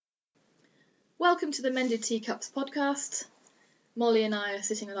Welcome to the Mended Teacups podcast. Molly and I are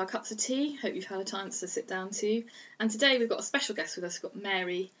sitting with our cups of tea. Hope you've had a chance to sit down too. And today we've got a special guest with us. We've got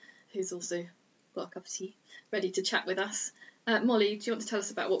Mary, who's also got a cup of tea, ready to chat with us. Molly, do you want to tell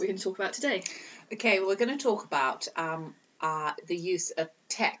us about what we're going to talk about today? Okay, well, we're going to talk about the use of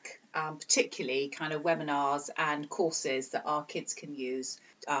tech, particularly kind of webinars and courses that our kids can use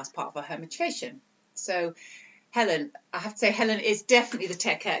as part of our home education. So Helen, I have to say, Helen is definitely the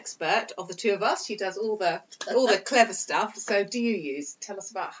tech expert of the two of us. She does all the clever stuff. So tell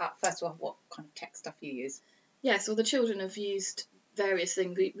us about first of all, what kind of tech stuff you use? Yes, well, the children have used various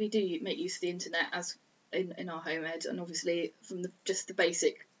things. We do make use of the internet as in our home ed, and obviously from just the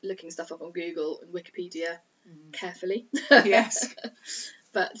basic looking stuff up on Google and Wikipedia carefully. Yes.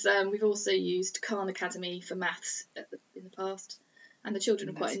 But we've also used Khan Academy for maths in the past. And the children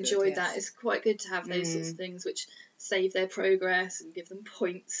have quite enjoyed that. It's quite good to have those sorts of things which save their progress and give them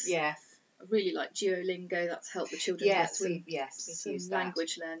points. Yes. I really like Duolingo. That's helped the children get some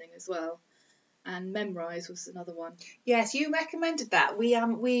language learning as well. And Memrise was another one. Yes, you recommended that.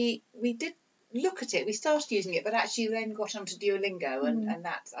 We did look at it. We started using it, but actually then got onto Duolingo, and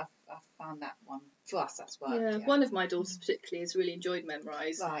that's I found that one for us. That's worked. Yeah, one of my daughters particularly has really enjoyed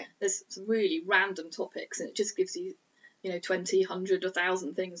Memrise. Right. There's some really random topics, and it just gives you 20, 100,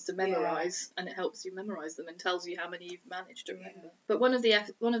 1,000 things to memorise, and it helps you memorise them and tells you how many you've managed to remember. But one of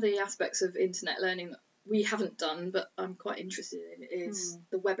the aspects of internet learning that we haven't done, but I'm quite interested in, is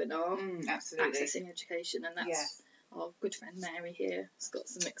the webinar, absolutely. Accessing Education, and that's our good friend Mary here has got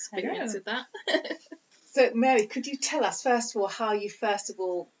some experience with that. So Mary, could you tell us first of all how you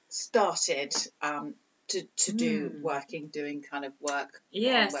started to doing kind of work?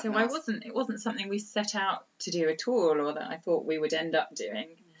 Yeah, so it wasn't something we set out to do at all, or that I thought we would end up doing.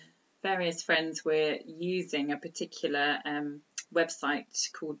 Various friends were using a particular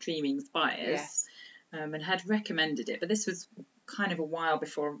website called Dreaming Spires, and had recommended it, but this was kind of a while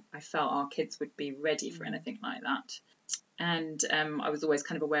before I felt our kids would be ready for anything like that. And I was always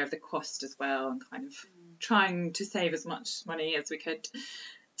kind of aware of the cost as well, and kind of trying to save as much money as we could.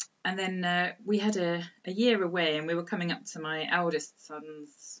 And then we had a year away, and we were coming up to my eldest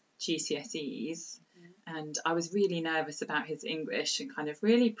son's GCSEs, and I was really nervous about his English and kind of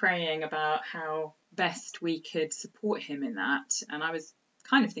really praying about how best we could support him in that. And I was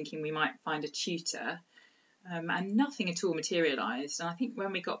kind of thinking we might find a tutor, and nothing at all materialised. And I think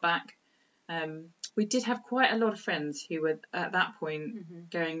when we got back, we did have quite a lot of friends who were at that point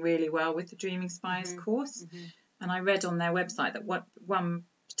going really well with the Dreaming Spires course. And I read on their website that one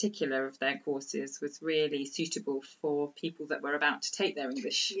particular of their courses was really suitable for people that were about to take their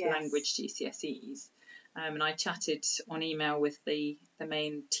English language GCSEs. And I chatted on email with the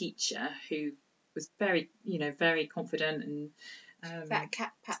main teacher, who was very confident, and that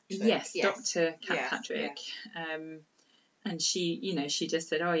Kat Patrick. Yes, Dr. Kat Patrick. And she just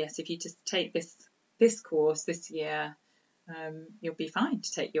said, oh yes, if you just take this course this year, you'll be fine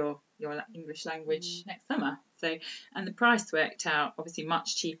to take your English language next summer. So, and the price worked out obviously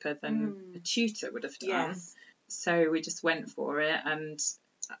much cheaper than a tutor would have done. Yes. So we just went for it, and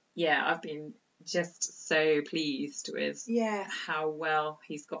I've been just so pleased with how well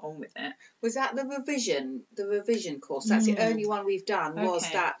he's got on with it. Was that the revision course? That's the only one we've done. Was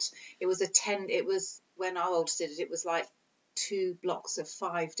that it was when our oldest did it, it was like 2 blocks of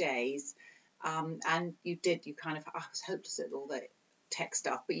 5 days. And I was hopeless at all the tech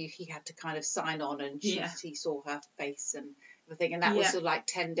stuff, but he had to kind of sign on, and he saw her face and everything, and that was sort of like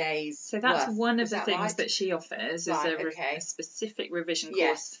 10 days. So that's one of the things that she offers, is a specific revision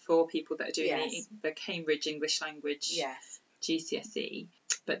course for people that are doing the Cambridge English Language GCSE.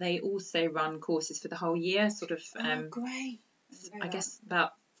 But they also run courses for the whole year, sort of. Great. I guess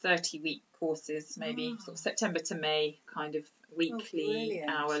about 30-week courses, maybe sort of September to May, kind of weekly,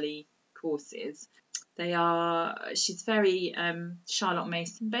 hourly courses. She's very Charlotte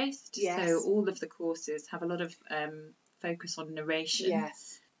Mason based, so all of the courses have a lot of focus on narration.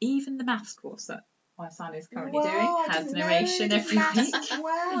 Yes. Even the maths course that my son is currently doing has narration every week.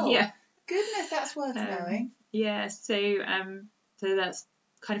 Wow. Yeah. Goodness, that's worth knowing. Yeah, so that's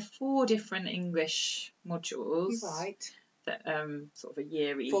kind of 4 different English modules. Right. That sort of a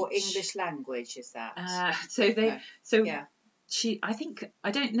year each. For English language, is that?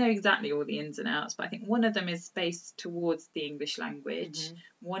 I don't know exactly all the ins and outs, but I think one of them is based towards the English language.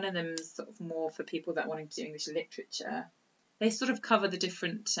 One of them is sort of more for people that wanting to do English literature. They sort of cover the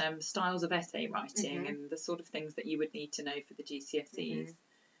different styles of essay writing and the sort of things that you would need to know for the GCSEs.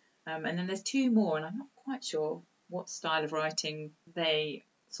 And then there's 2 more, and I'm not quite sure what style of writing they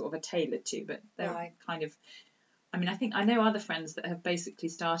sort of are tailored to, but they're kind of I mean, I think I know other friends that have basically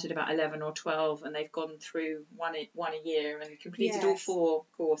started about 11 or 12 and they've gone through one a year and completed all Yes. 4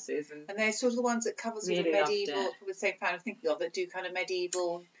 courses. And they're sort of the ones that cover sort Really of loved medieval, it. probably the same kind of thinking of, that do kind of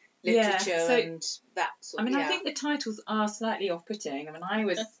medieval Yeah, literature so- and that sort I of, mean, I think the titles are slightly off-putting. I mean, I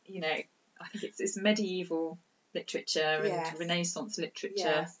was, I think it's medieval literature Yes. and Renaissance literature.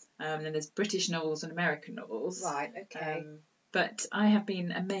 Yes. And then there's British novels and American novels. Right, okay. But I have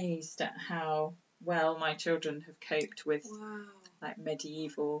been amazed at how well my children have coped with Wow. like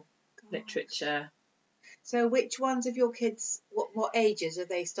medieval Gosh. literature. So which ones of your kids, what ages have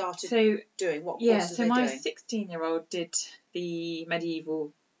they started So doing? What yeah, courses so are they my doing? 16-year-old did the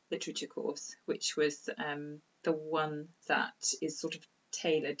medieval literature course, which was the one that is sort of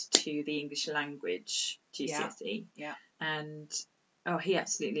tailored to the English language GCSE. Yeah. And he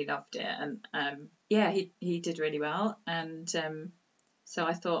absolutely loved it, and he did really well. And so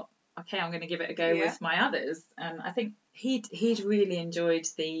I thought, okay, I'm going to give it a go Yeah. with my others, and I think he'd really enjoyed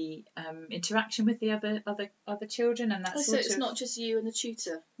the interaction with the other children, and that So sort it's of not just you and the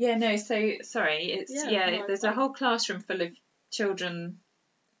tutor. yeah, no, so sorry, it's No, there's a whole classroom full of children,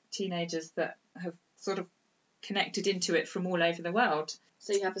 teenagers that have sort of connected into it from all over the world.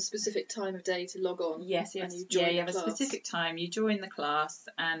 So you have a specific time of day to log on. Yes, And you join you the have class. a specific time, you join the class,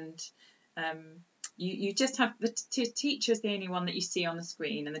 and you just have the teacher's the only one that you see on the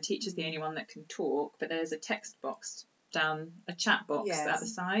screen, and the teacher's the only one that can talk, but there's a text box down, a chat box Yes. at the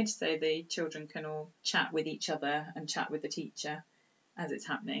side, so the children can all chat with each other and chat with the teacher as it's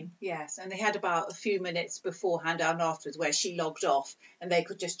happening. Yes, and they had about a few minutes beforehand and afterwards where she logged off and they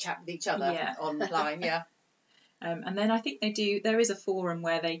could just chat with each other Yeah. online, yeah. And then I think there is a forum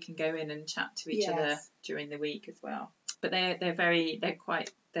where they can go in and chat to each other Yes. during the week as well. But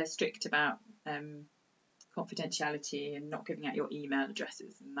they're strict about confidentiality and not giving out your email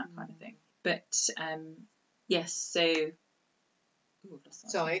addresses and that kind of thing. But yes, so ooh, I've lost what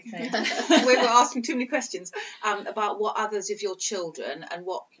I Sorry. was saying. We were asking too many questions about what others of your children and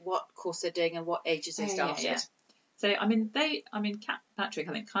what course they're doing and what ages they Oh, yeah, started. yeah. So Patrick,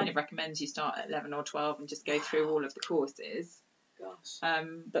 I think, kind of recommends you start at 11 or 12 and just go through all of the courses. Gosh.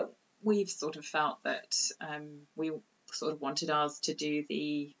 But we've sort of felt that we sort of wanted ours to do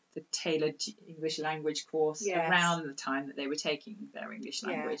the tailored English language course Yes. around the time that they were taking their English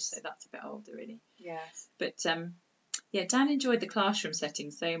language. Yes. So that's a bit older, really. Yes. But Dan enjoyed the classroom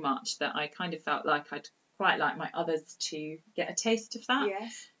setting so much that I kind of felt like I'd quite like my others to get a taste of that.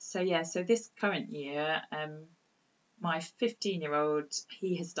 Yes. So this current year, my 15-year-old,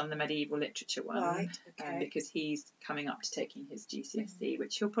 he has done the medieval literature one. Right. Okay. Because he's coming up to taking his GCSE,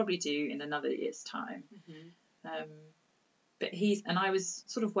 which he'll probably do in another year's time. Mm-hmm. But I was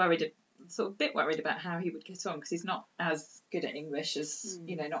sort of a bit worried about how he would get on, because he's not as good at English as,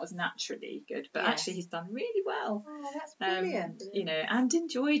 not as naturally good. But Yes. actually he's done really well. Oh, that's brilliant. And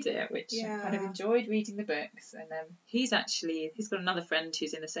enjoyed it, which Yeah. kind of enjoyed reading the books. And he's got another friend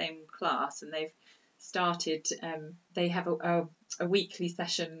who's in the same class, and they've started, they have a weekly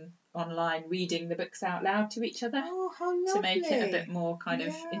session online reading the books out loud to each other. Oh, how lovely. To make it a bit more kind of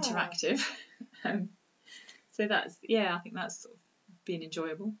Yeah. interactive. So I think that's sort of been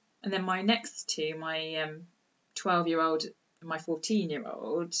enjoyable. And then my next two, my 12-year-old and my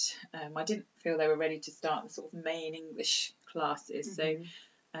 14-year-old, I didn't feel they were ready to start the sort of main English classes.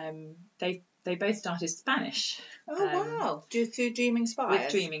 Mm-hmm. So they both started Spanish. Oh, wow. Through Dreaming Spires? With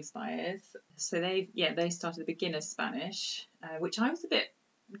Dreaming Spires. So they started the beginner Spanish, which I was a bit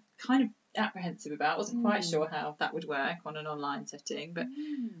kind of apprehensive about. Wasn't quite sure how that would work on an online setting, but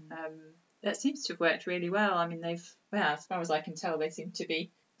that seems to have worked really well. I mean, as far as I can tell, they seem to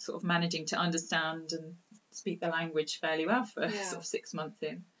be sort of managing to understand and speak the language fairly well for sort of 6 months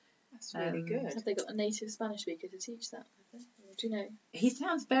in. That's really good. Have they got a native Spanish speaker to teach that? Or do you know? He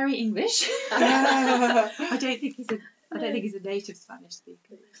sounds very English. I don't think he's a native Spanish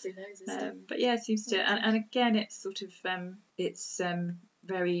speaker. Who knows? Isn't it? But yeah, it seems to, and again, it's sort of it's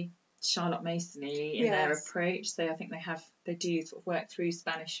very Charlotte Masony in their Yes. approach. So I think they do sort of work through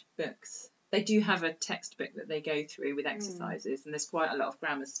Spanish books. They do have a textbook that they go through with exercises, and there's quite a lot of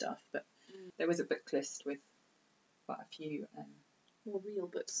grammar stuff. But there was a book list with quite a few More real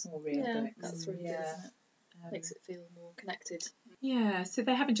books. more real books. That's really good, isn't it? Makes it feel more connected. Yeah, so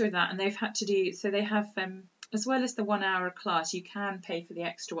they have enjoyed that, and they've had to do. So they have, as well as the 1 hour class, you can pay for the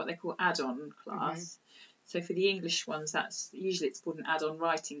extra what they call add-on class. So for the English ones, it's called an add-on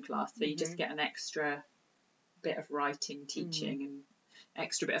writing class. So you just get an extra bit of writing, teaching, and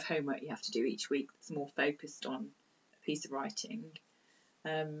extra bit of homework you have to do each week that's more focused on a piece of writing.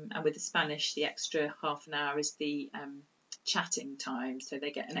 And with the Spanish, the extra half an hour is the chatting time. So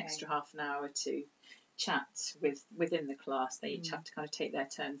they get an extra half an hour to chat within the class. They each have to kind of take their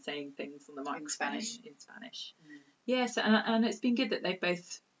turn saying things on the microphone in Spanish. Yes, and it's been good that they've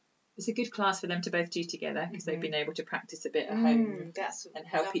both. It's a good class for them to both do together because they've been able to practice a bit at home and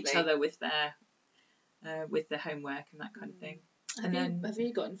help each other with their homework and that kind of thing. Have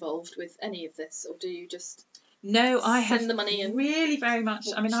you got involved with any of this, or do you just? No, I have send the money and really very much.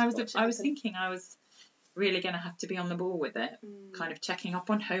 I mean, I was happen. thinking I was really going to have to be on the ball with it, kind of checking up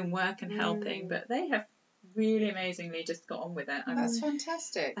on homework and helping, but they have really amazingly just got on with it. That's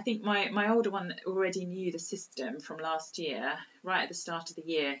fantastic. I think my older one already knew the system from last year. Right at the start of the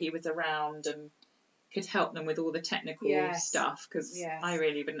year, he was around and could help them with all the technical stuff because I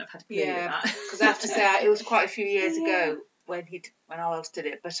really wouldn't have had a clue with that. Because I have to say, it was quite a few years ago when I was did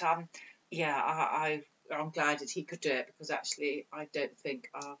it, but I'm glad that he could do it because actually I don't think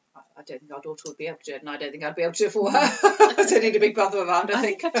our daughter would be able to do it, and I don't think I'd be able to do it for her. I don't need a big brother around. I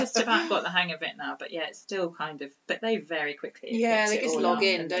think I've just about got the hang of it now, but it's still kind of. But they very quickly. They just log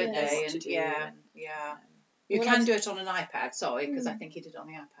in, don't they? And you can do it on an iPad. Sorry, because I think he did it on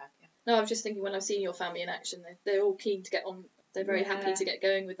the iPad. Yeah. No, I was just thinking when I've seen your family in action, they're all keen to get on. They're very happy to get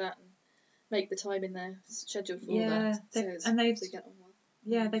going with that and make the time in their schedule for all that. And they get on well.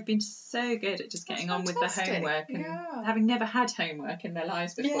 Yeah, they've been so good at just getting on with the homework and having never had homework in their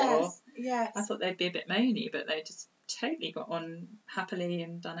lives before. Yes. I thought they'd be a bit moany, but they just totally got on happily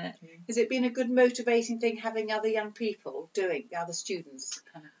and done it. Has it been a good motivating thing having other young people doing, the other students?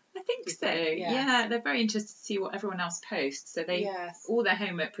 I think so. Yeah, they're very interested to see what everyone else posts. So all their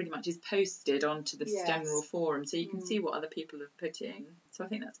homework pretty much is posted onto the general forum, so you can see what other people have put in. So I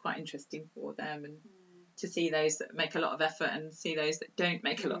think that's quite interesting for them and. To see those that make a lot of effort and see those that don't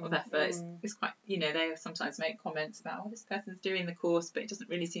make a lot of effort. It's quite, they sometimes make comments about, this person's doing the course, but it doesn't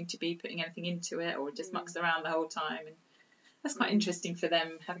really seem to be putting anything into it or just mucks around the whole time. And that's quite interesting for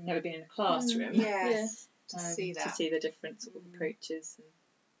them, having never been in a classroom. To see that. To see the different sort of approaches.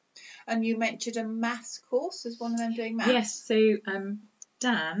 And you mentioned a maths course. Is one of them doing maths? Yes, so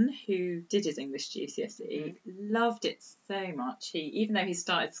Dan, who did his English GCSE, loved it so much. Even though he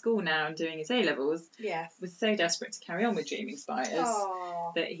started school now and doing his A-levels, was so desperate to carry on with Dreaming Spiders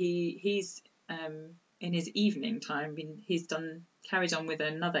that he's in his evening time he's carried on with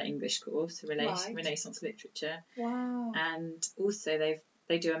another English course, Renaissance Literature. Wow! And also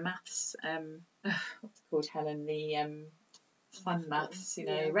they do a maths what's it called, Helen, the fun maths,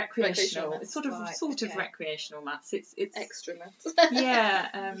 recreational. It's sort of recreational maths. It's extra maths.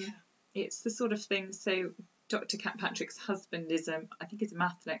 It's the sort of thing. So Dr. Catpatrick's husband is I think he's a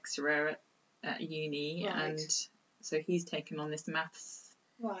math lecturer at uni, and so he's taken on this maths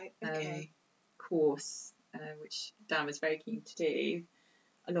course, which Dan was very keen to do.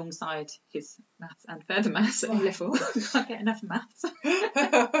 Alongside his maths and further maths at A-level. Can't get enough maths.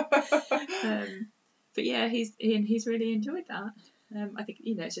 But yeah, he's really enjoyed that. I think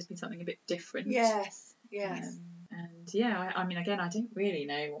it's just been something a bit different. Yes. And I mean, again, I don't really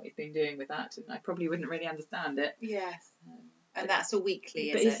know what he's been doing with that, and I probably wouldn't really understand it. Yes. And that's a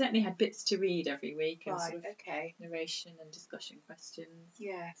weekly, but he certainly had bits to read every week, and right? Sort of narration and discussion questions.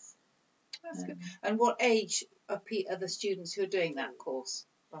 Yes. That's good. And what age are the students who are doing that course?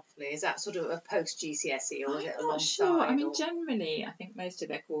 Roughly, is that sort of a post GCSE or is it alongside? I'm not sure. I mean, generally, I think most of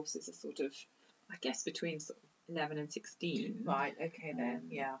their courses are sort of, I guess, between sort of 11 and 16. Right. Okay then.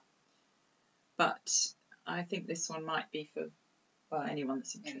 But I think this one might be for anyone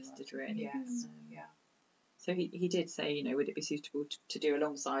that's interested, really. Yes. So he did say, would it be suitable to do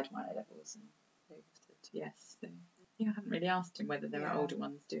alongside my A-levels? And they said yes. So I haven't really asked him whether there are older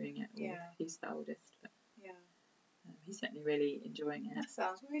ones doing it or if he's the oldest. But he's certainly really enjoying it. That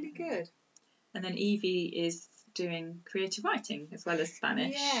sounds really good. And then Evie is doing creative writing as well as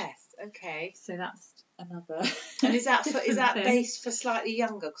Spanish. Yes. Okay. So that's another. And is that based for slightly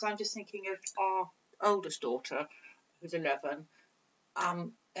younger? Because I'm just thinking of our oldest daughter, who's 11.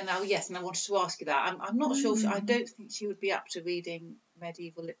 And I wanted to ask you that. I'm not sure. I don't think she would be up to reading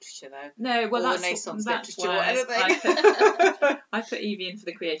medieval literature though. No, well, or that's Renaissance literature or anything. I put Evie in for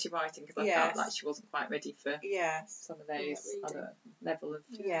the creative writing because I felt like she wasn't quite ready for some of those other level of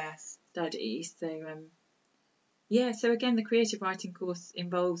study. So so again, the creative writing course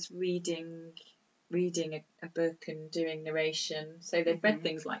involves reading a book and doing narration. So they've read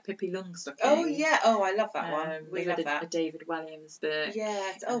things like Pippi Longstocking. Oh yeah, I love that one. We love that. A David Walliams book.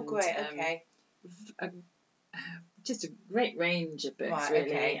 Yes. Oh, great. Okay. Just a great range of books,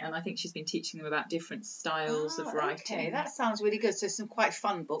 really. Okay. And I think she's been teaching them about different styles of writing. Okay, that sounds really good. So some quite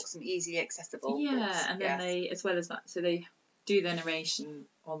fun books, some easily accessible books. Yeah, and then they, as well as that, so they do their narration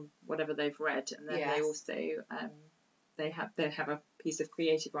on whatever they've read, and then they also they have a piece of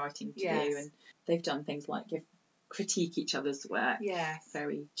creative writing to do, and they've done things like critique each other's work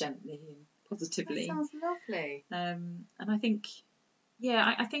very gently and positively. That sounds lovely. And I think,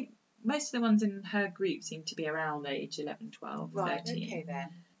 I think most of the ones in her group seem to be around age 11, 12, 13. Okay then.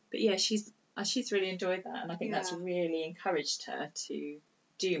 But yeah, she's really enjoyed that, and I think that's really encouraged her to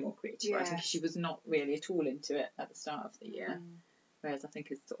do more creative writing, because she was not really at all into it at the start of the year. Whereas I think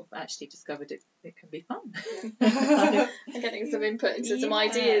has sort of actually discovered it can be fun. And getting some input into some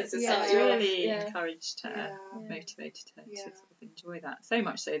ideas as such. Really encouraged her, motivated her to sort of enjoy that. So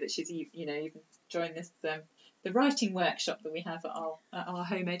much so that she's even joined this the writing workshop that we have at our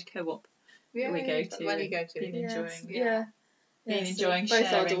homemade co-op that we go to. When you go to. Been enjoying. Been enjoying both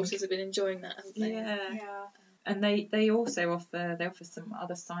sharing. our daughters have been enjoying that, haven't they? Yeah. And they also offer some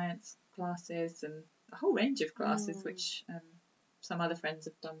other science classes and a whole range of classes, which some other friends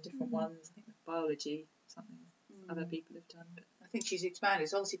have done different ones. I think biology, something other people have done. But I think she's expanded.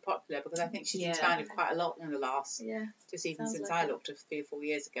 It's obviously popular because I think she's expanded quite a lot in the last, just even since I looked 3 or 4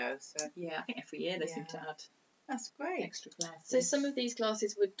 years ago. So I think every year they seem to add. That's great. Extra classes. So some of these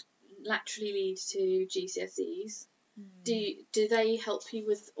classes would laterally lead to GCSEs. Do they help you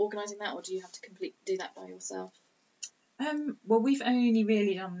with organising that, or do you have to do that by yourself? Well, we've only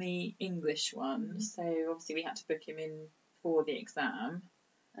really done the English one, so obviously we had to book him in for the exam.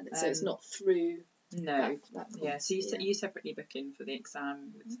 And so it's not through. No. That so you separately book in for the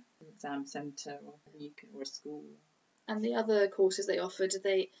exam with an exam centre or a school. And the other courses they offer, do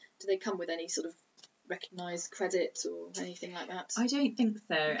they come with any sort of recognised credit or anything like that? I don't think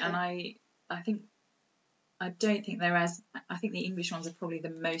so, and I don't think they're as. I think the English ones are probably the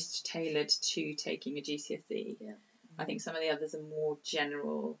most tailored to taking a GCSE. Yeah. I think some of the others are more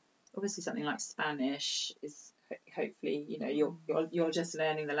general. Obviously, something like Spanish is hopefully you're just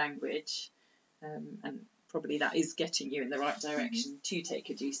learning the language, and probably that is getting you in the right direction to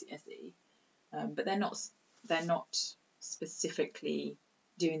take a GCSE. But they're not specifically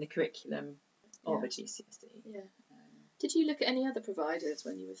doing the curriculum of a GCSE. Yeah. Did you look at any other providers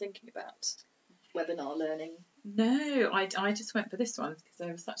when you were thinking about webinar learning? No, I just went for this one because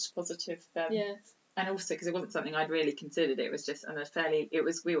there was such positive. And also because it wasn't something I'd really considered. It was just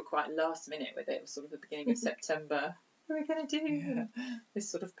we were quite last minute with it. It was sort of the beginning of September. What are we going to do? Yeah. This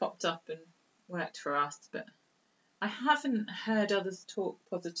sort of popped up and worked for us. But I haven't heard others talk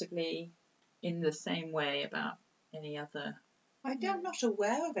positively in the same way about any other. I'm not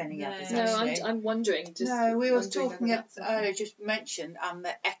aware of any others. No, I'm wondering. We were talking just mentioned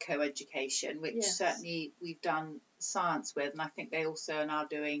the Echo Education, which certainly we've done science with, and I think they also are now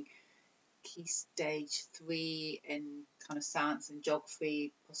doing Key Stage 3 in kind of science and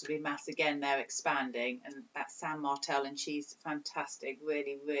geography, possibly maths. Again, they're expanding, and that's Sam Martell, and she's fantastic,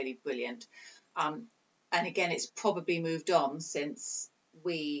 really, really brilliant. And again, it's probably moved on since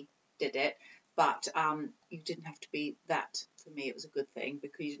we did it, but you didn't have to be that. For me, it was a good thing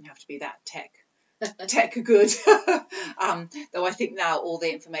because you didn't have to be that tech good. Though I think now all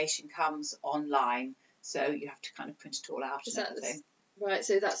the information comes online, so you have to kind of print it all out and everything. Right,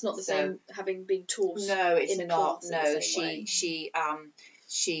 so that's not the same having been taught. No, it's in a not. Class No, in the same way.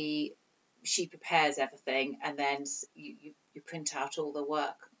 she prepares everything, and then you print out all the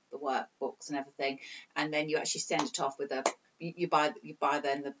workbooks and everything, and then you actually send it off with you buy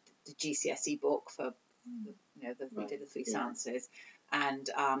then the GCSE book for we did the 3 sciences, and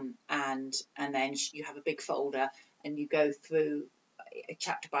then you have a big folder and you go through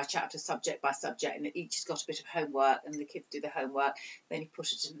chapter by chapter, subject by subject, and each has got a bit of homework, and the kids do the homework. Then you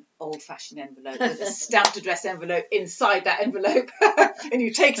put it in an old-fashioned envelope with a stamped address envelope inside that envelope, and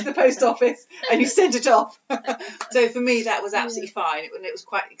you take it to the post office and you send it off. So for me, that was absolutely fine. It was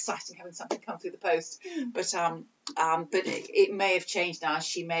quite exciting having something come through the post. But it may have changed now.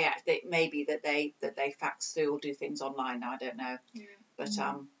 It may be that they fax through or do things online now. I don't know. Yeah.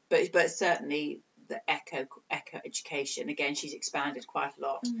 But certainly. The Echo Education, again, she's expanded quite a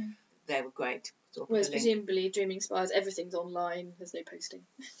lot. They were great. Whereas presumably Dreaming Spires, everything's online, there's no posting.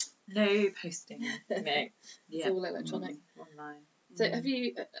 No posting, no. It's all electronic. Online. So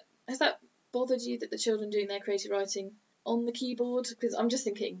has that bothered you that the children doing their creative writing on the keyboard? Because I'm just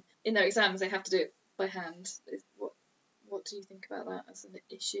thinking, in their exams they have to do it by hand. What do you think about that as an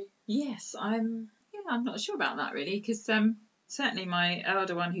issue? Yes, I'm not sure about that really, because certainly my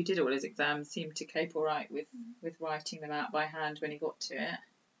elder one who did all his exams seemed to cope all right with writing them out by hand when he got to it.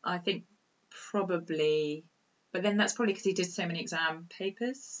 I think probably, but then that's probably because he did so many exam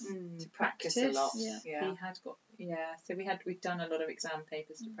papers to practice a lot. Yeah. He had got so we've done a lot of exam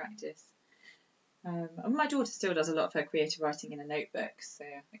papers to practice. And my daughter still does a lot of her creative writing in a notebook, so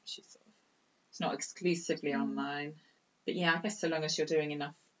I think she's it's not exclusively online. But yeah, I guess so long as you're doing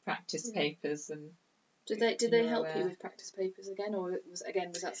enough practice Yeah. papers and Did they you're help you aware. with practice papers again, or was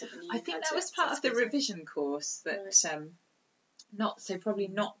that something you I think had that to was part of the squeeze in? revision course that probably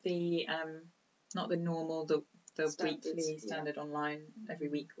not the normal the Standards, weekly yeah. standard online every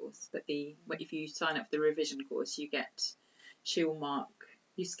week course, but if you sign up for the revision course, you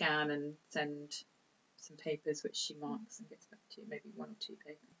scan and send some papers which she marks and gets back to you, maybe 1 or 2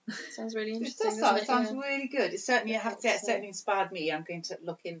 papers. Sounds really It interesting. does doesn't it sounds Yeah. really good. It certainly, I have to say, it So- certainly inspired me. I'm going to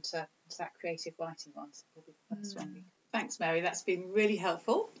look into that creative writing one. So probably the first one. Thanks, Mary. That's been really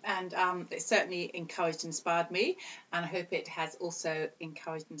helpful, and it certainly encouraged and inspired me. And I hope it has also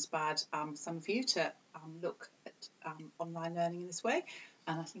encouraged and inspired some of you to look at online learning in this way.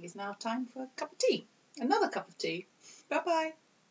 And I think it's now time for a cup of tea. Another cup of tea. Bye bye.